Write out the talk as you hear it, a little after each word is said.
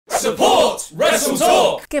Support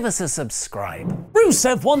WrestleTalk! Give us a subscribe.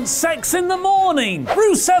 Rusev wants sex in the morning.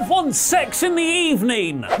 Rusev wants sex in the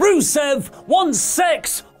evening. Rusev wants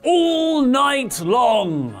sex all night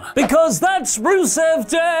long. Because that's Rusev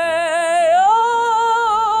Day.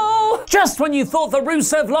 Oh! Just when you thought the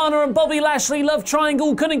Rusev, Lana and Bobby Lashley love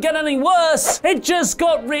triangle couldn't get any worse, it just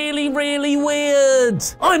got really, really weird.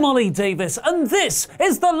 I'm Ollie Davis, and this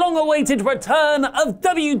is the long-awaited return of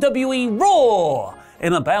WWE Raw.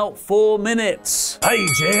 In about 4 minutes.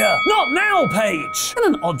 Paige here. Not now, Paige!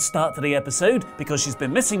 And an odd start to the episode, because she's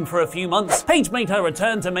been missing for a few months. Paige made her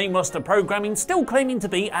return to main roster programming, still claiming to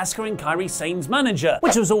be Asuka and Kairi Sane's manager,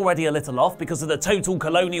 which was already a little off because of the total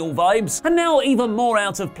colonial vibes, and now even more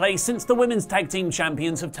out of place since the women's tag team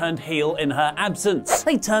champions have turned heel in her absence.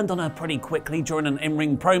 They turned on her pretty quickly during an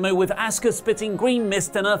in-ring promo with Asuka spitting green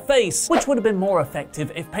mist in her face, which would have been more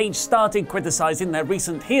effective if Paige started criticizing their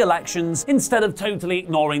recent heel actions instead of totally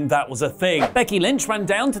ignoring that was a thing. Becky Lynch ran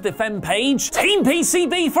down to defend Paige. Team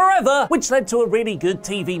PCB forever! Which led to a really good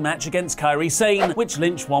TV match against Kairi Sane, which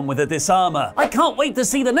Lynch won with a disarmer. I can't wait to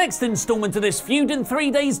see the next installment of this feud in 3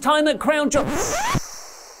 days' time at Crown Jewel.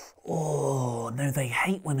 Oh, no, they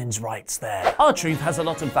hate women's rights there. R-Truth has a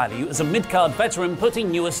lot of value as a mid-card veteran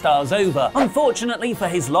putting newer stars over. Unfortunately for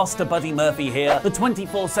his loss to Buddy Murphy here, the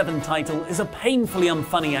 24/7 title is a painfully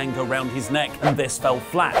unfunny anchor around his neck, and this fell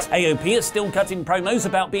flat. AOP is still cutting promos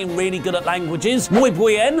about being really good at languages. Muy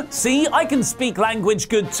bien, see, I can speak language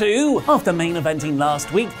good too. After main eventing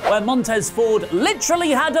last week, where Montez Ford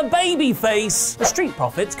literally had a baby face, the Street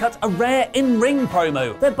Profits cut a rare in-ring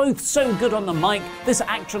promo. They're both so good on the mic, this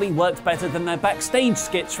actually worked better than their backstage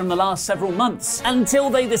skits from the last several months, until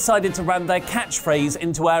they decided to ram their catchphrase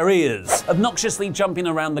into our ears, obnoxiously jumping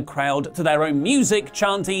around the crowd to their own music,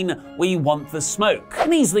 chanting, "We want the smoke."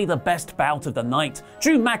 And easily the best bout of the night,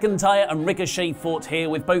 Drew McIntyre and Ricochet fought here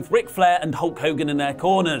with both Ric Flair and Hulk Hogan in their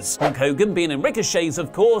corners. Hulk Hogan being in Ricochet's,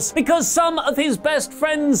 of course, because some of his best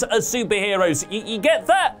friends are superheroes. You get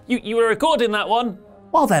that? You were recording that one?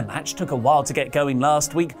 While their match took a while to get going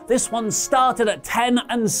last week, this one started at 10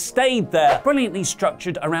 and stayed there. Brilliantly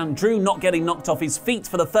structured around Drew not getting knocked off his feet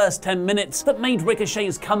for the first 10 minutes that made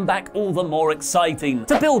Ricochet's comeback all the more exciting.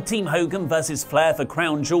 To build Team Hogan versus Flair for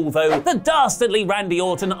Crown Jewel though, the dastardly Randy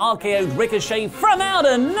Orton RKO'd Ricochet from out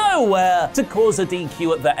of nowhere to cause a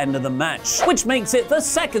DQ at the end of the match, which makes it the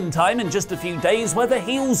second time in just a few days where the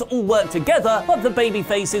heels all work together but the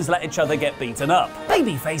babyfaces let each other get beaten up.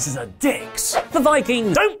 Babyfaces are dicks. The Vikings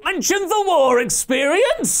don't mention the war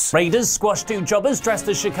experience! Raiders squashed two jobbers dressed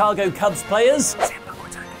as Chicago Cubs players.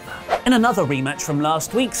 In another rematch from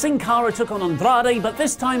last week, Sin Cara took on Andrade, but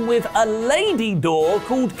this time with a lady door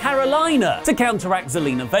called Carolina to counteract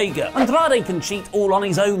Zelina Vega. Andrade can cheat all on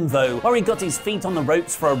his own though, where he got his feet on the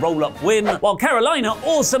ropes for a roll-up win, while Carolina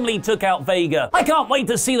awesomely took out Vega. I can't wait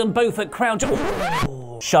to see them both at Crown Jewel.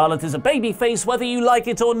 Charlotte is a babyface whether you like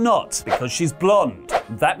it or not, because she's blonde.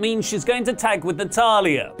 That means she's going to tag with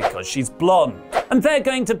Natalya, because she's blonde. And they're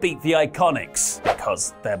going to beat the Iconics,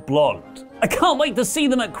 because they're blonde. I can't wait to see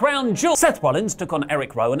them at Crown Jewel. Seth Rollins took on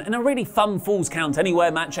Eric Rowan in a really fun Falls Count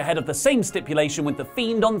Anywhere match ahead of the same stipulation with The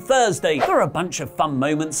Fiend on Thursday. There were a bunch of fun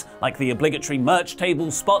moments, like the obligatory merch table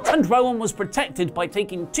spot, and Rowan was protected by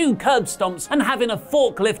taking 2 curb stomps and having a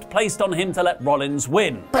forklift placed on him to let Rollins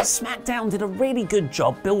win. But SmackDown did a really good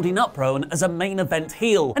job building up Rowan as a main event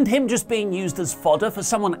heel, and him just being used as fodder for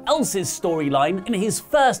someone else's storyline in his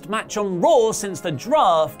first match on Raw since the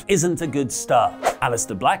draft isn't a good start.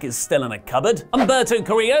 Aleister Black is still in a cupboard. Humberto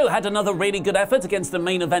Carrillo had another really good effort against the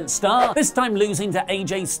main event star, this time losing to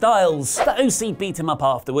AJ Styles. The OC beat him up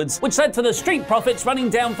afterwards, which led to the Street Profits running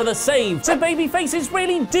down for the save. So babyfaces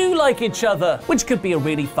really do like each other, which could be a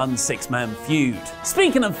really fun 6-man feud.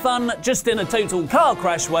 Speaking of fun, just in a total car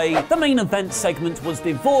crash way, the main event segment was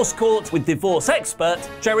Divorce Court with divorce expert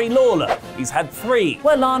Jerry Lawler. He's had 3,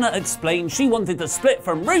 where Lana explained she wanted to split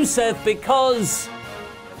from Rusev because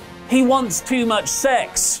he wants too much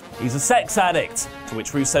sex. He's a sex addict. To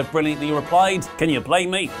which Rusev brilliantly replied, "Can you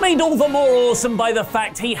blame me?" Made all the more awesome by the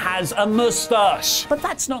fact he has a mustache. But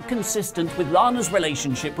that's not consistent with Lana's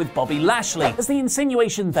relationship with Bobby Lashley, as the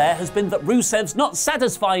insinuation there has been that Rusev's not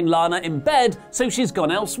satisfying Lana in bed, so she's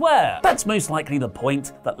gone elsewhere. That's most likely the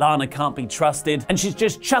point, that Lana can't be trusted, and she's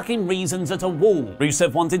just chucking reasons at a wall.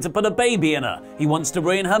 Rusev wanted to put a baby in her. He wants to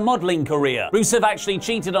ruin her modeling career. Rusev actually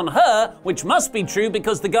cheated on her, which must be true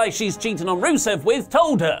because the guy she's cheating on Rusev with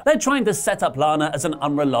told her. They're trying to set up Lana as an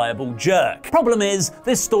unreliable jerk. Problem is,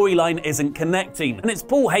 this storyline isn't connecting, and it's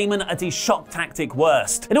Paul Heyman at his shock tactic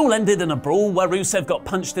worst. It all ended in a brawl where Rusev got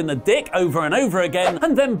punched in the dick over and over again,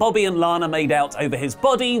 and then Bobby and Lana made out over his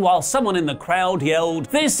body while someone in the crowd yelled,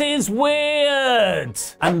 "This is weird!"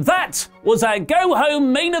 And that was our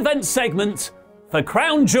go-home main event segment for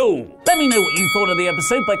Crown Jewel. Let me know what you thought of the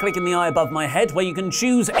episode by clicking the eye above my head where you can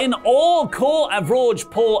choose in all core, average,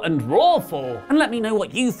 poor and rawful. And let me know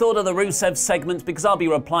what you thought of the Rusev segment because I'll be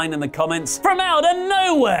replying in the comments from out of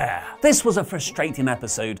nowhere. This was a frustrating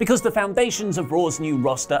episode because the foundations of Raw's new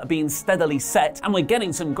roster are being steadily set and we're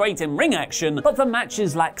getting some great in-ring action, but the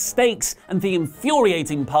matches lack stakes and the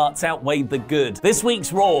infuriating parts outweighed the good. This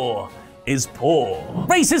week's Raw is poor.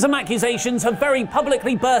 Racism accusations have very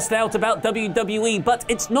publicly burst out about WWE, but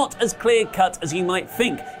it's not as clear-cut as you might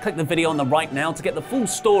think. Click the video on the right now to get the full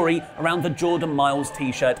story around the Jordan Miles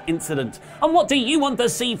t-shirt incident. And what do you want to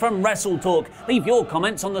see from WrestleTalk? Leave your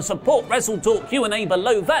comments on the Support WrestleTalk Q&A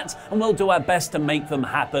below that, and we'll do our best to make them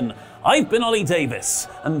happen. I've been Ollie Davis,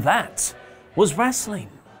 and that was wrestling.